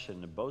flesh,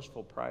 and the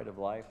boastful pride of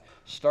life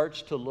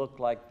starts to look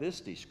like this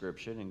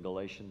description in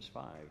Galatians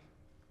 5.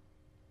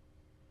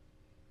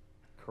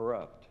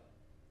 Corrupt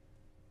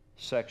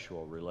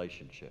sexual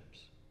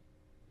relationships.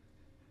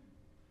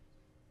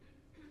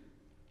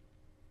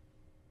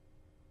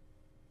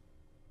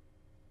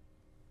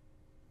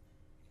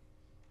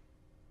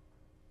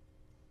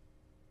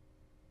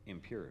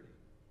 Impurity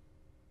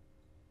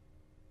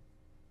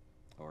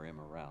or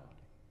immorality.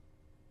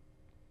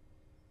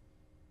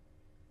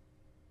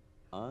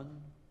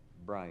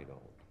 Unbridled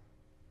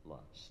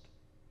lust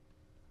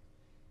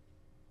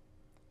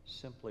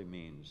simply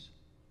means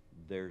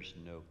there's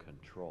no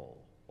control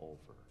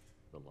over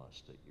the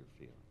lust that you're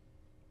feeling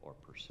or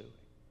pursuing.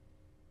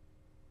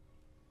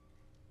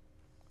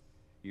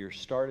 You're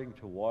starting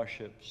to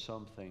worship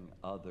something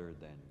other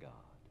than God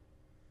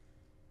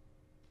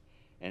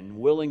and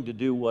willing to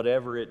do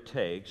whatever it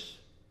takes,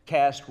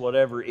 cast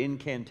whatever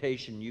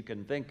incantation you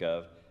can think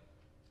of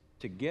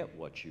to get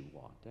what you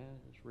want. That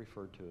is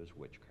referred to as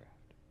witchcraft.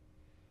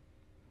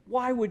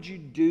 Why would you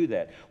do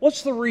that?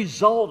 What's the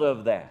result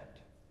of that?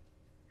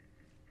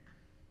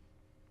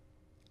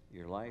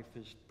 Your life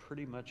is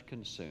pretty much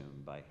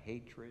consumed by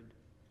hatred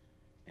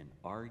and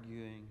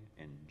arguing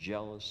and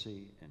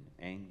jealousy and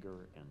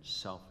anger and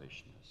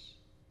selfishness,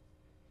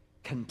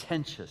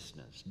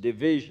 contentiousness,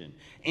 division,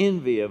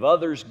 envy of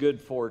others'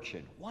 good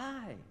fortune.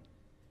 Why?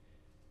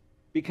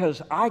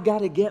 Because I got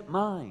to get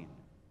mine.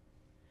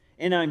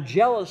 And I'm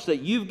jealous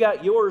that you've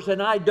got yours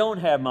and I don't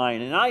have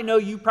mine. And I know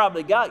you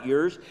probably got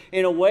yours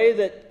in a way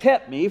that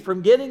kept me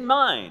from getting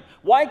mine.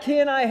 Why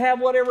can't I have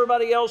what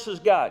everybody else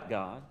has got,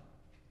 God?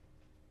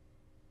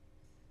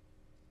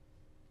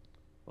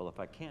 Well, if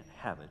I can't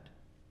have it,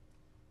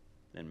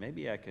 then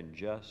maybe I can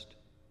just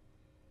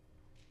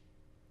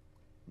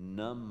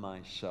numb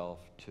myself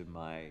to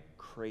my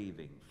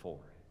craving for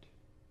it.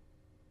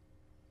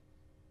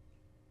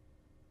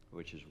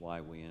 Which is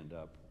why we end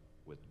up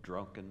with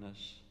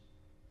drunkenness,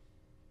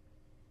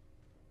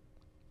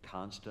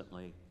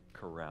 constantly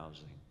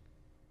carousing,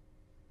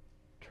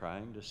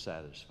 trying to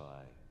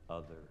satisfy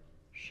other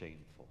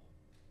shameful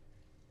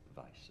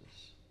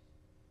vices.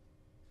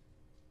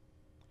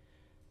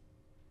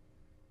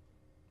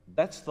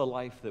 That's the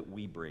life that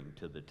we bring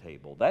to the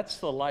table. That's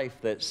the life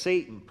that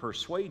Satan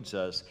persuades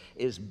us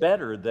is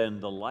better than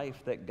the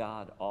life that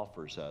God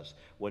offers us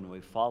when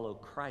we follow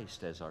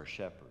Christ as our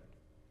shepherd.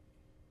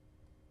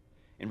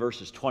 In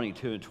verses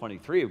 22 and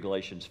 23 of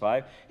Galatians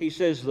 5, he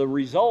says the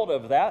result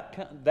of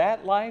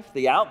that life,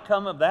 the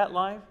outcome of that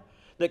life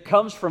that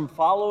comes from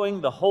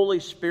following the Holy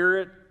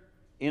Spirit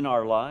in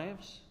our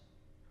lives,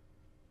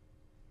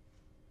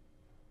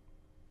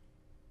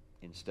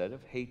 instead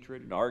of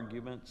hatred and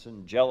arguments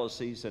and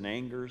jealousies and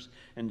angers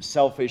and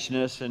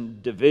selfishness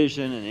and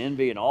division and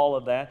envy and all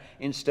of that,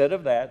 instead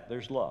of that,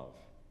 there's love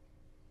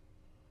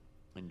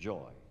and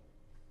joy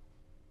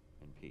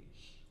and peace.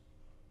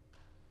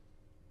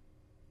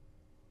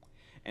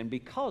 And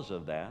because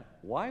of that,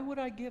 why would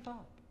I give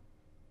up?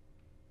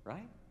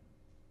 Right?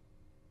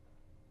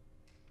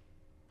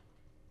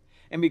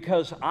 And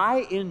because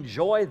I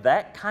enjoy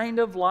that kind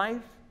of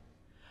life,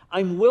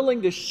 I'm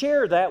willing to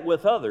share that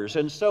with others.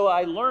 And so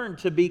I learn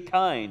to be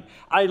kind.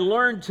 I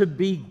learn to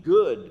be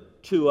good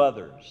to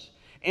others.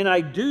 And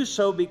I do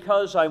so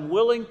because I'm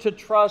willing to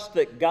trust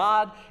that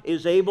God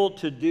is able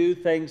to do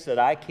things that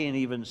I can't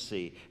even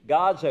see.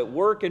 God's at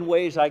work in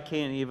ways I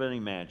can't even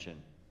imagine.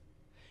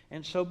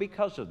 And so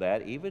because of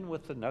that, even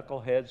with the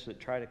knuckleheads that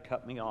try to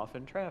cut me off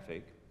in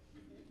traffic,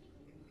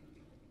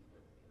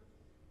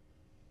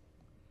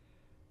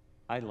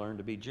 I learn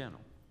to be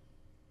gentle.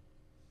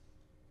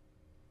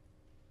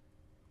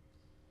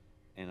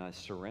 And I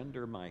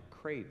surrender my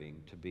craving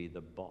to be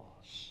the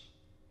boss.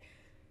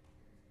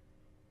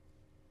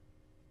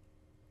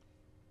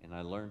 And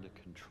I learn to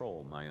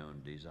control my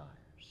own desires.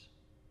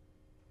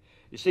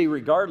 You see,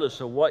 regardless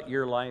of what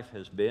your life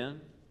has been,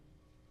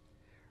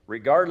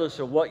 regardless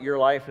of what your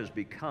life has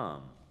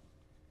become,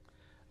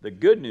 the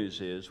good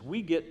news is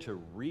we get to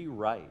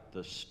rewrite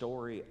the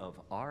story of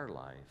our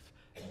life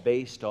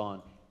based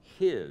on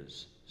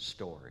His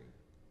story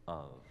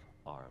of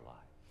our life.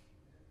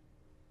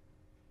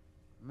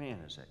 Man,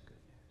 is that good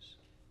news.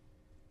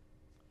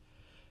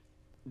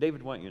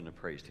 David, why don't you and the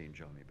praise team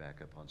join me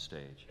back up on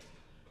stage?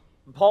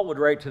 Paul would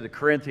write to the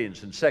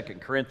Corinthians in 2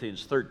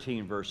 Corinthians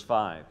 13, verse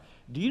 5.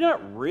 Do you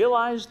not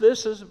realize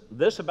this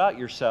about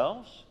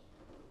yourselves?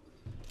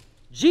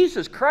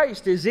 Jesus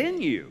Christ is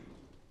in you.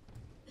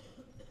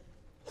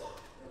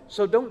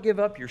 So don't give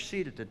up your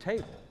seat at the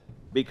table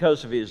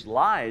because of his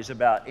lies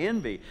about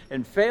envy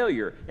and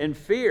failure and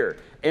fear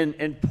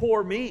and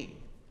poor me.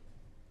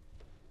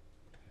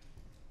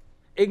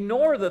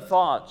 Ignore the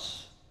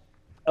thoughts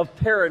of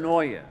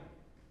paranoia.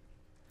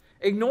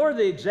 Ignore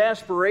the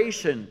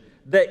exasperation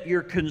that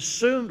you're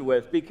consumed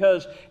with,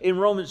 because in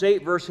Romans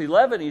 8, verse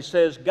 11, he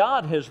says,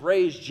 God has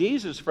raised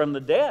Jesus from the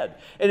dead.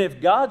 And if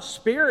God's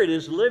Spirit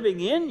is living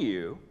in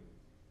you,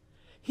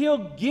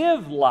 He'll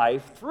give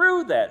life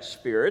through that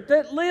Spirit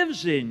that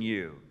lives in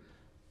you.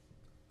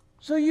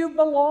 So you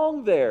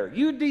belong there.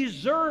 You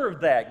deserve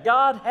that.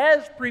 God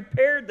has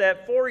prepared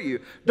that for you.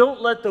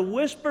 Don't let the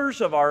whispers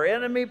of our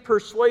enemy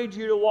persuade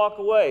you to walk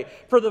away.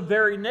 For the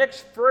very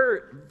next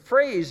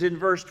phrase in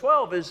verse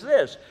 12 is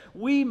this: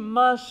 we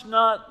must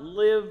not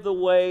live the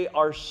way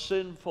our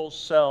sinful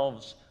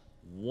selves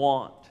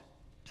want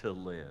to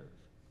live.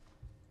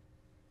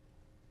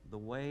 The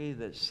way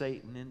that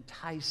Satan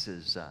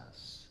entices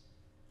us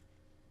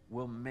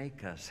will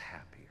make us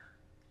happier.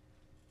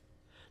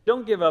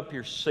 Don't give up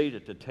your seat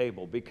at the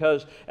table,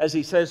 because, as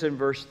he says in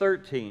verse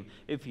 13,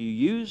 if you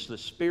use the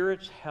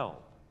Spirit's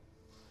help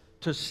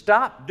to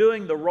stop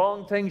doing the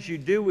wrong things you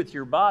do with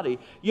your body,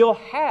 you'll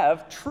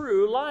have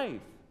true life.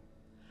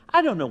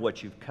 I don't know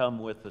what you've come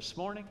with this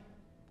morning.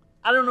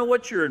 I don't know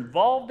what you're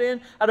involved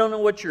in. I don't know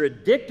what you're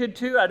addicted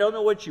to. I don't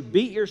know what you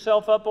beat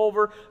yourself up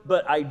over.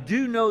 But I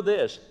do know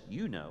this.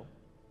 You know.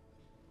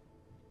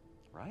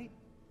 Right?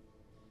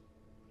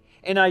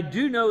 And I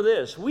do know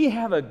this: we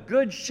have a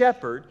good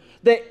shepherd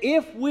that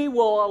if we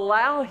will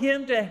allow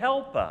him to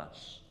help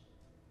us,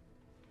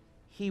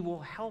 he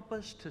will help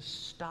us to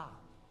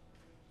stop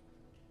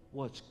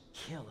what's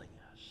killing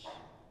us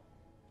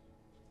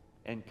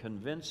and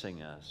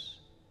convincing us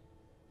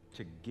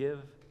to give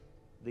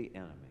the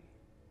enemy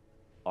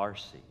our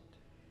seat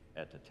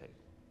at the table.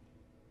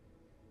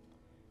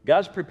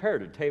 God's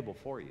prepared a table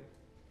for you,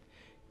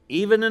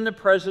 even in the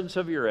presence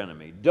of your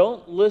enemy.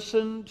 Don't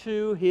listen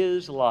to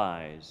his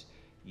lies.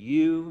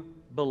 You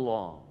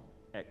belong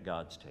at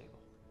God's table.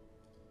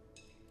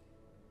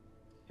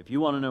 If you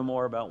want to know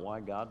more about why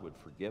God would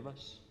forgive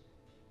us,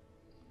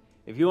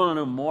 if you want to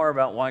know more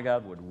about why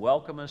God would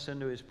welcome us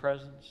into his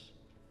presence,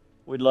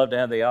 we'd love to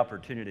have the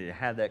opportunity to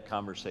have that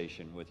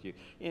conversation with you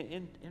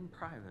in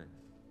private.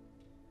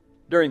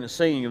 During the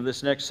singing of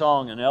this next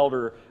song, an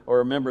elder or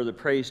a member of the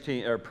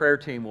prayer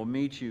team will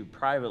meet you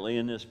privately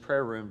in this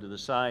prayer room to the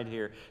side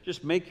here.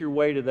 Just make your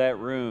way to that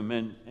room,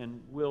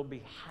 and we'll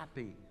be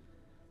happy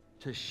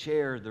to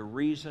share the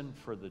reason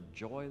for the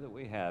joy that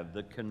we have,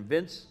 the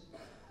convinced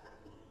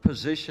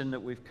position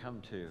that we've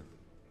come to,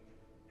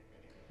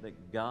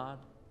 that God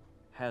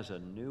has a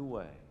new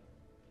way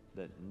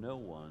that no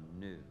one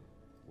knew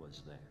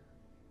was there.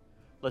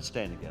 Let's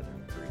stand together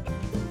and preach.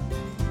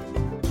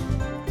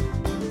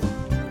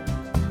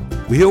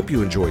 We hope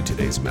you enjoyed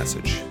today's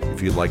message.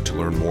 If you'd like to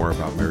learn more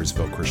about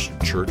Marysville Christian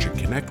Church and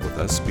connect with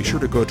us, be sure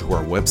to go to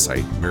our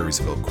website,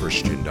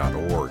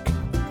 marysvillechristian.org.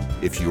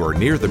 If you are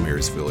near the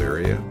Marysville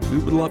area, we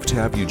would love to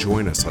have you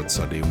join us on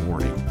Sunday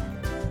morning.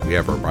 We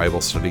have our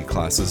Bible study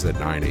classes at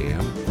 9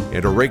 a.m.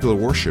 and our regular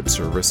worship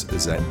service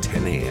is at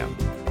 10 a.m.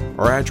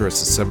 Our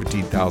address is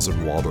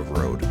 17,000 Waldorf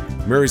Road,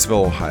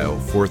 Marysville, Ohio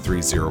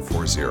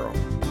 43040.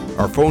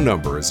 Our phone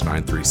number is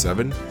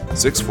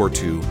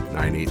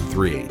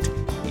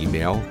 937-642-9838.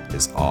 Email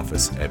is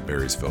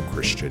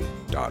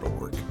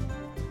office@marysvillechristian.org.